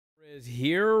Is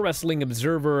here, Wrestling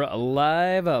Observer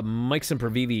Live. Mike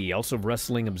Sempervive, also of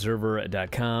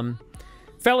WrestlingObserver.com.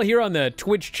 Fella here on the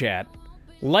Twitch chat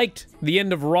liked the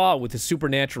end of Raw with the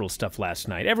supernatural stuff last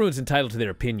night. Everyone's entitled to their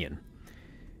opinion.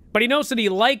 But he knows that he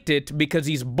liked it because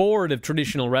he's bored of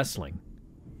traditional wrestling.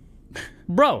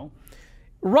 Bro,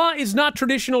 Raw is not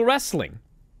traditional wrestling.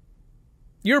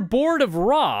 You're bored of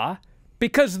Raw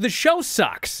because the show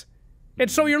sucks. And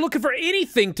so you're looking for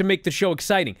anything to make the show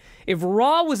exciting. If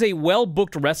Raw was a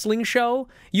well-booked wrestling show,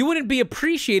 you wouldn't be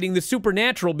appreciating the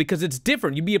supernatural because it's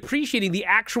different. You'd be appreciating the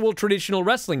actual traditional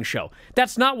wrestling show.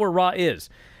 That's not where Raw is.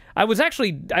 I thought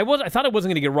I wasn't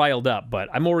going to get riled up, but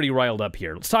I'm already riled up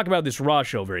here. Let's talk about this Raw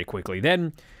show very quickly.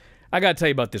 Then I got to tell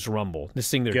you about this Rumble, this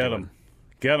thing they're doing.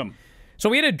 Get him. So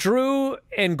we had a Drew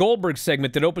and Goldberg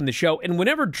segment that opened the show, and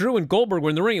whenever Drew and Goldberg were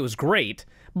in the ring, it was great.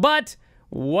 But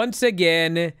once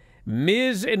again,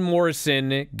 Miz and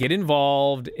Morrison get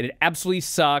involved, and it absolutely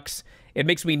sucks. It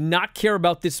makes me not care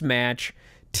about this match.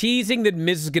 Teasing that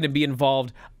Miz is going to be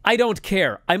involved, I don't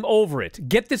care. I'm over it.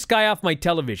 Get this guy off my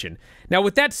television. Now,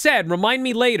 with that said, remind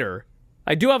me later,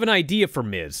 I do have an idea for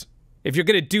Miz, if you're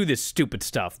going to do this stupid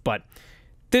stuff, but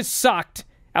this sucked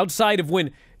outside of when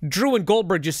Drew and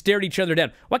Goldberg just stared each other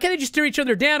down. Why can't they just stare each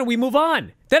other down and we move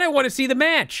on? Then I want to see the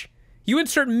match. You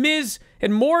insert Miz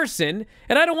and Morrison,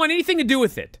 and I don't want anything to do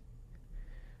with it.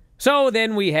 So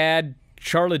then we had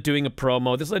Charlotte doing a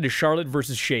promo. This led to Charlotte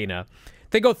versus Shayna.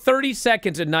 They go 30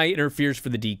 seconds and Nia interferes for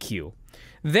the DQ.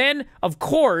 Then, of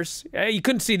course, you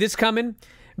couldn't see this coming,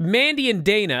 Mandy and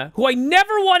Dana, who I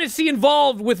never want to see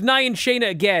involved with Nia and Shayna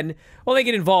again, well, they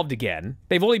get involved again.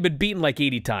 They've only been beaten like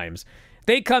 80 times.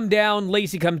 They come down,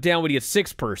 Lacey comes down with a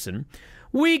 6-person.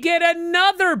 We get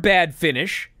another bad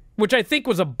finish, which I think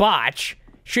was a botch.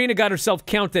 Shayna got herself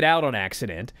counted out on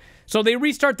accident. So they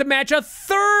restart the match a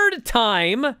third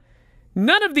time.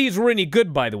 None of these were any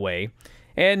good, by the way.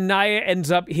 And Nia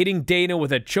ends up hitting Dana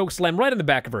with a chokeslam right on the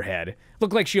back of her head.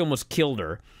 Looked like she almost killed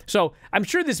her. So I'm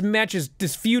sure this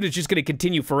feud is just going to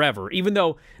continue forever, even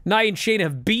though Nia and Shayna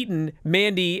have beaten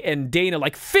Mandy and Dana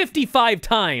like 55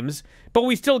 times, but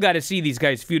we still got to see these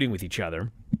guys feuding with each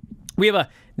other. We have a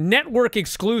network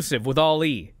exclusive with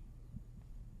Ali.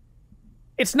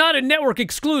 It's not a network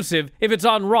exclusive if it's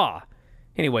on Raw.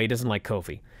 Anyway, he doesn't like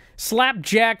Kofi.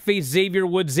 Slapjack faced Xavier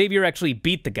Woods. Xavier actually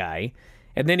beat the guy,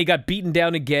 and then he got beaten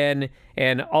down again,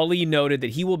 and Ali noted that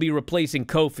he will be replacing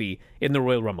Kofi in the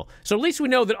Royal Rumble. So at least we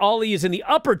know that Ali is in the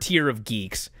upper tier of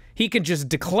geeks. He can just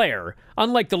declare,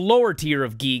 unlike the lower tier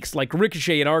of geeks like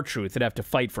Ricochet and R-Truth that have to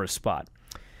fight for a spot.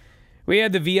 We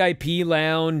had the VIP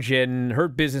lounge, and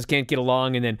Hurt Business can't get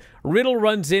along, and then Riddle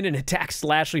runs in and attacks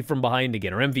Lashley from behind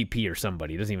again, or MVP or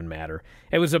somebody. It doesn't even matter.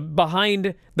 It was a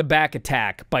behind-the-back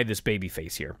attack by this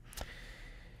babyface here.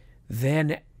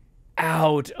 Then,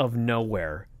 out of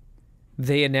nowhere,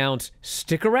 they announce,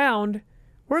 stick around,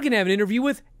 we're going to have an interview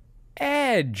with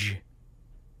Edge.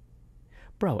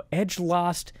 Bro, Edge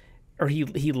lost, or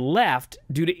he left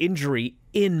due to injury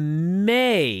in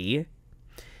May.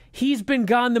 He's been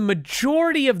gone the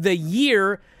majority of the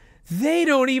year. They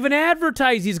don't even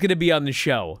advertise he's going to be on the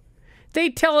show. They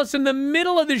tell us in the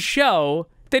middle of the show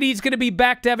that he's going to be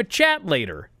back to have a chat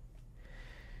later.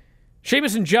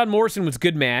 Sheamus and John Morrison was a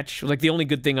good match. It was like the only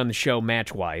good thing on the show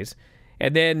match-wise.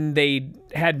 And then they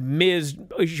had Miz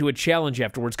issue a challenge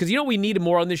afterwards. Because you know what we need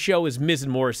more on this show is Miz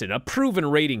and Morrison. A proven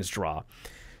ratings draw.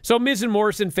 So Miz and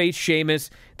Morrison face Sheamus.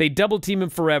 They double-team him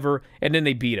forever. And then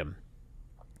they beat him.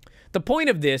 The point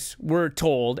of this, we're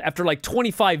told, after like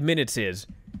 25 minutes is,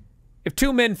 if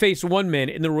two men face one man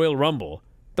in the Royal Rumble,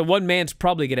 the one man's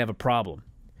probably going to have a problem.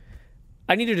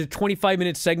 I needed a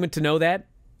 25-minute segment to know that.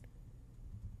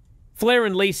 Flair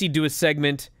and Lacey do a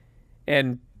segment,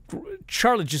 and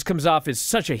Charlotte just comes off as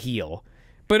such a heel.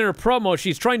 But in her promo,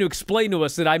 she's trying to explain to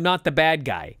us that I'm not the bad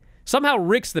guy. Somehow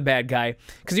Rick's the bad guy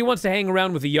because he wants to hang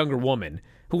around with a younger woman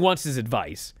who wants his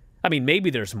advice. I mean, maybe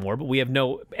there's more, but we have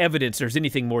no evidence there's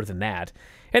anything more than that.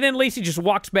 And then Lacey just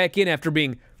walks back in after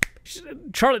being...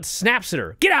 Charlotte snaps at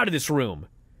her. Get out of this room.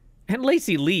 And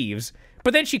Lacey leaves,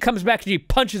 but then she comes back and she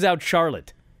punches out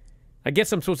Charlotte. I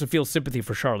guess I'm supposed to feel sympathy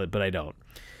for Charlotte, but I don't.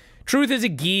 Truth is a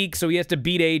geek, so he has to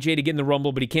beat AJ to get in the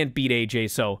Rumble, but he can't beat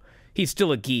AJ, so he's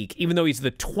still a geek, even though he's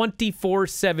the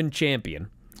 24/7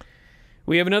 champion.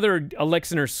 We have another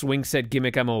Alexa in her swing set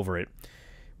gimmick. I'm over it.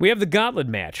 We have the gauntlet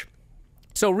match.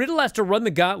 So Riddle has to run the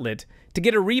gauntlet to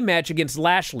get a rematch against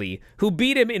Lashley, who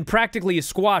beat him in practically a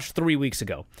squash 3 weeks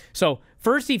ago. So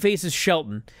first he faces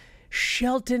Shelton.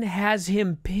 Shelton has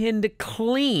him pinned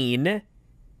clean,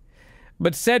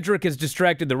 but Cedric has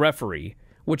distracted the referee,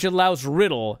 which allows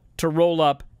Riddle to roll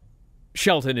up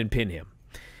Shelton and pin him.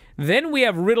 Then we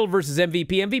have Riddle versus MVP.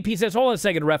 MVP says, hold on a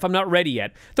second, ref, I'm not ready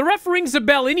yet. The ref rings the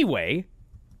bell anyway.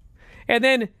 And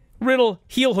then Riddle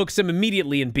heel hooks him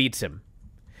immediately and beats him.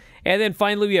 And then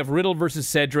finally we have Riddle versus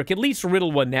Cedric. At least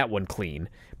Riddle won that one clean.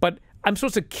 But I'm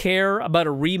supposed to care about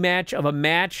a rematch of a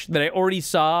match that I already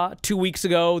saw 2 weeks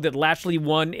ago that Lashley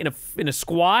won in a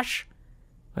squash?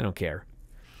 I don't care.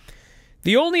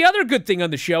 The only other good thing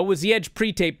on the show was the Edge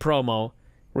pre-tape promo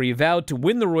where he vowed to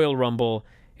win the Royal Rumble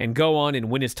and go on and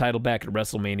win his title back at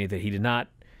WrestleMania that he did not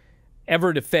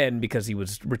ever defend because he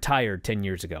was retired 10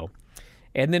 years ago.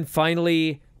 And then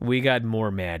finally, we got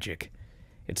more magic.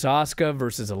 It's Asuka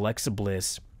versus Alexa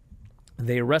Bliss.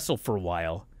 They wrestle for a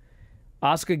while.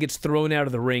 Asuka gets thrown out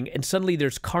of the ring, and suddenly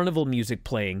there's carnival music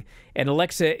playing, and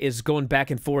Alexa is going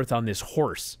back and forth on this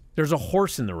horse. There's a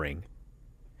horse in the ring.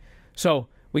 So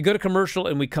we go to commercial,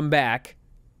 and we come back,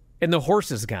 and the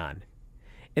horse is gone.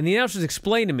 And the announcers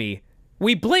explained to me,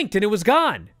 we blinked, and it was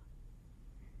gone.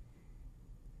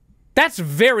 That's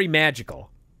very magical.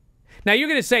 Now, you're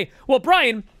going to say, well,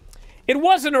 Brian, it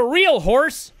wasn't a real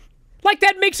horse. Like,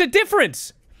 that makes a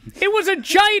difference. It was a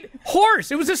giant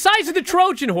horse. It was the size of the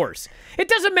Trojan horse. It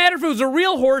doesn't matter if it was a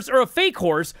real horse or a fake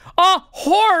horse. A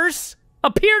horse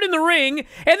appeared in the ring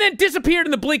and then disappeared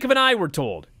in the blink of an eye, we're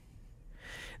told.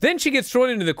 Then she gets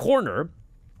thrown into the corner.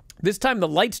 This time the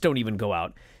lights don't even go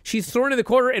out. She's thrown in the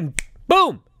corner and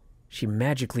boom! She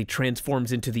magically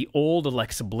transforms into the old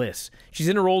Alexa Bliss. She's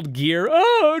in her old gear.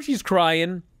 Oh, she's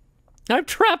crying. I'm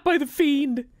trapped by the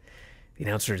Fiend. The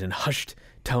announcers in hushed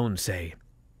tones say,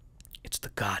 it's the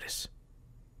goddess.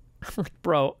 I'm like,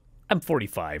 bro, I'm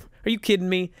 45. Are you kidding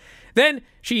me? Then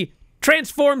she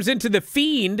transforms into the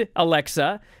Fiend,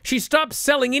 Alexa. She stops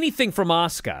selling anything from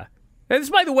Asuka. And this,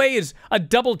 by the way, is a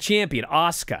double champion,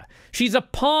 Asuka. She's a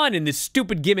pawn in this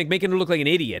stupid gimmick, making her look like an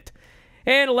idiot.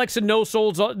 And Alexa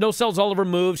no-sells all of her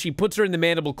moves. She puts her in the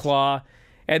mandible claw.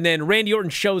 And then Randy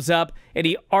Orton shows up, and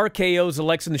he RKOs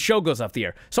Alexa, and the show goes off the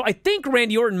air. So I think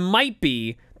Randy Orton might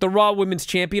be the Raw Women's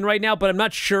Champion right now, but I'm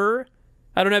not sure.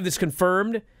 I don't have this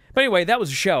confirmed. But anyway, that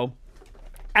was a show.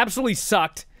 Absolutely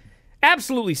sucked.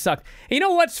 Absolutely sucked. And you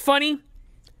know what's funny?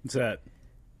 What's that?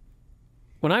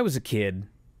 When I was a kid,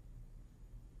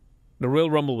 the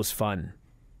Royal Rumble was fun.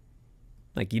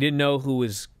 Like, you didn't know who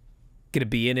was going to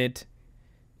be in it.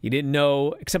 You didn't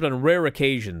know, except on rare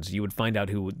occasions, you would find out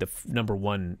who the number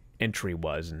 1 entry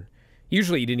was. And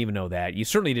usually you didn't even know that. You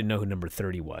certainly didn't know who number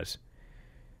 30 was.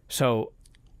 So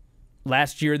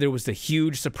last year there was the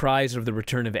huge surprise of the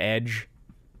return of Edge.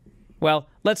 Well,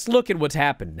 let's look at what's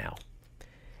happened now.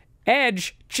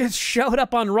 Edge just showed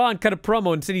up on Raw and cut a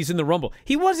promo and said he's in the Rumble.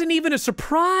 He wasn't even a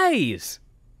surprise.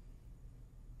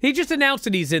 He just announced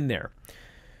that he's in there.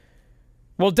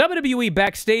 Well, WWE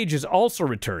Backstage is also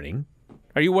returning.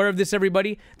 Are you aware of this,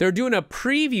 everybody? They're doing a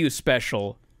preview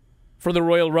special for the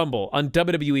Royal Rumble on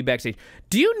WWE Backstage.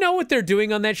 Do you know what they're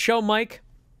doing on that show, Mike?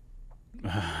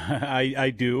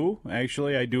 I do.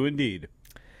 Actually, I do indeed.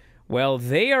 Well,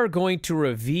 they are going to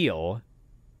reveal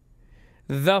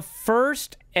the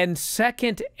first and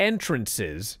second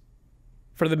entrances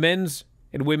for the men's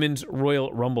and women's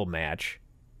Royal Rumble match.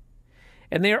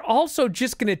 And they are also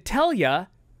just going to tell you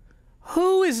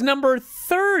who is number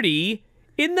 30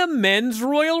 in the men's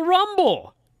Royal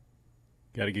Rumble.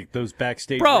 Got to get those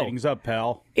backstage ratings up,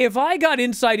 pal. If I got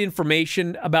inside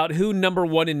information about who number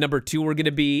 1 and number 2 were going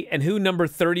to be and who number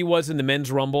 30 was in the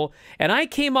men's Rumble, and I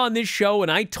came on this show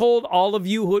and I told all of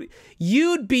you who,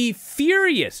 you'd be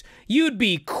furious. You'd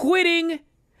be quitting.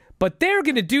 But they're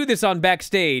going to do this on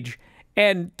Backstage,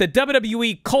 and the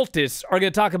WWE cultists are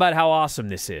going to talk about how awesome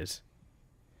this is.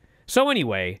 So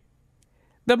anyway,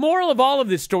 the moral of all of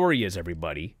this story is,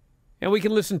 everybody, and we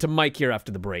can listen to Mike here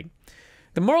after the break.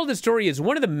 The moral of the story is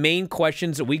one of the main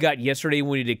questions that we got yesterday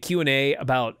when we did a Q&A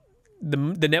about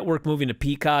the network moving to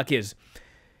Peacock is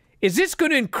this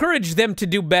going to encourage them to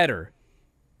do better?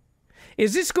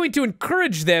 Is this going to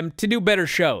encourage them to do better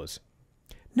shows?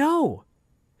 No.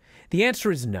 The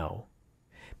answer is no.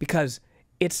 Because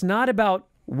it's not about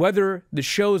whether the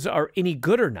shows are any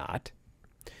good or not.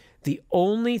 The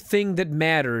only thing that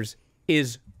matters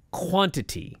is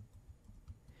quantity.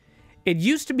 It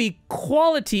used to be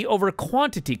quality over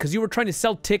quantity because you were trying to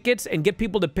sell tickets and get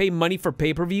people to pay money for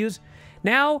pay-per-views.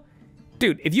 Now,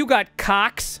 dude, if you got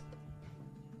Cox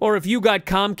or if you got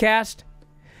Comcast,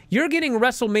 you're getting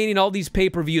WrestleMania and all these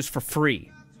pay-per-views for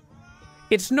free.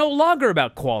 It's no longer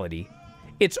about quality.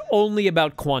 It's only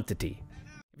about quantity.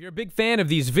 If you're a big fan of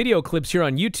these video clips here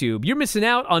on YouTube, you're missing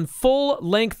out on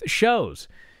full-length shows.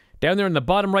 Down there on the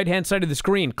bottom right-hand side of the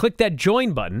screen, click that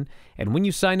join button, and when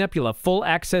you sign up, you'll have full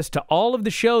access to all of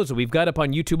the shows that we've got up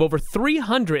on YouTube, over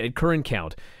 300 at current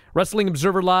count. Wrestling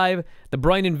Observer Live, The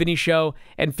Bryan and Vinny Show,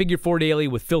 and Figure 4 Daily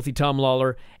with Filthy Tom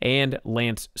Lawler and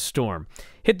Lance Storm.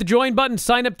 Hit the join button,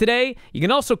 sign up today. You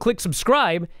can also click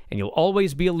subscribe, and you'll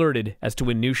always be alerted as to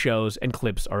when new shows and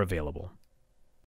clips are available.